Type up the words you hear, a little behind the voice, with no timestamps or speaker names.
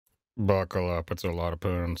Buckle up, it's a lot of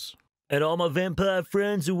puns. And all my vampire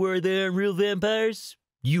friends who were there real vampires,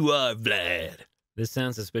 you are Vlad. This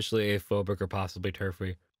sounds suspiciously aphobic or possibly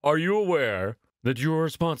turfy. Are you aware that you are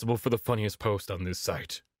responsible for the funniest post on this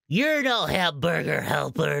site? You're no hamburger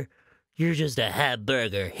helper. You're just a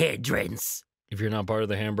hamburger hindrance. If you're not part of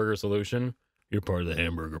the hamburger solution, you're part of the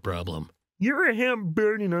hamburger problem. You're a ham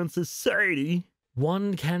burning on society.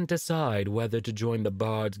 One can't decide whether to join the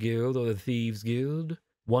Bards Guild or the Thieves Guild.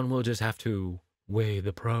 One will just have to weigh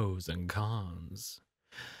the pros and cons.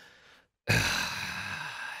 Damn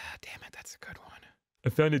it, that's a good one. I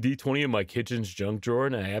found a D20 in my kitchen's junk drawer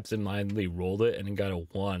and I absentmindedly rolled it and got a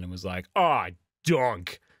 1 and was like,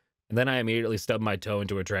 dunk. And then I immediately stubbed my toe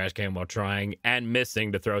into a trash can while trying and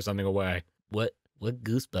missing to throw something away. What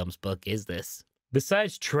Goosebumps book is this?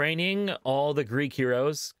 Besides training all the Greek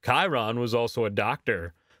heroes, Chiron was also a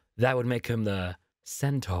doctor. That would make him the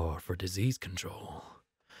centaur for disease control.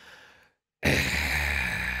 God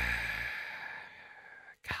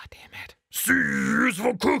damn it. C is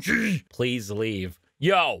for cookie! Please leave.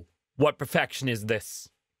 Yo, what perfection is this?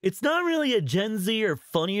 It's not really a Gen Z or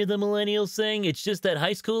funnier than millennials thing. It's just that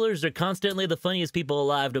high schoolers are constantly the funniest people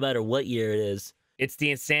alive no matter what year it is. It's the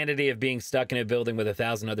insanity of being stuck in a building with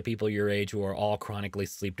 1,000 other people your age who are all chronically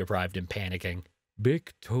sleep-deprived and panicking.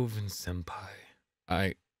 Beethoven senpai.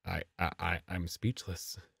 I'm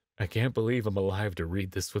speechless. I can't believe I'm alive to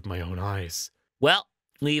read this with my own eyes. Well,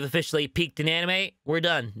 we've officially peaked in anime. We're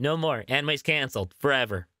done. No more. Anime's canceled.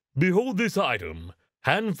 Forever. Behold this item.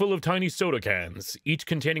 Handful of tiny soda cans, each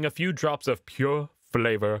containing a few drops of pure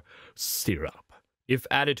flavor syrup. If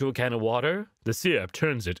added to a can of water, the syrup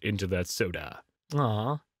turns it into that soda.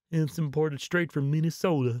 Aw, it's imported straight from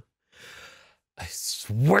Minnesota. I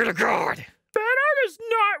swear to God, that art is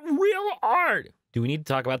not real art. Do we need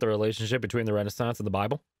to talk about the relationship between the Renaissance and the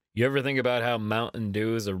Bible? You ever think about how Mountain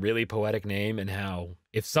Dew is a really poetic name and how,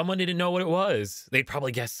 if someone didn't know what it was, they'd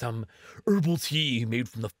probably guess some herbal tea made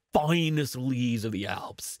from the finest leaves of the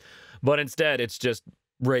Alps. But instead, it's just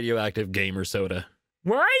radioactive gamer soda.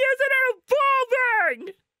 Why isn't it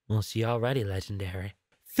evolving? Well, she already legendary.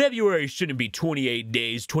 February shouldn't be 28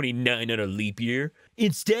 days, 29 on a leap year.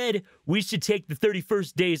 Instead, we should take the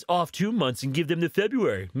 31st days off 2 months and give them to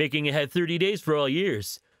February, making it have 30 days for all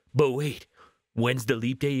years. But wait, when's the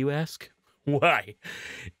leap day, you ask? Why,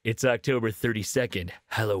 it's October 32nd,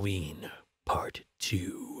 Halloween, Part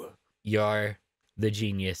 2. You're the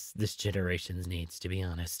genius this generation needs, to be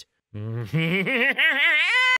honest.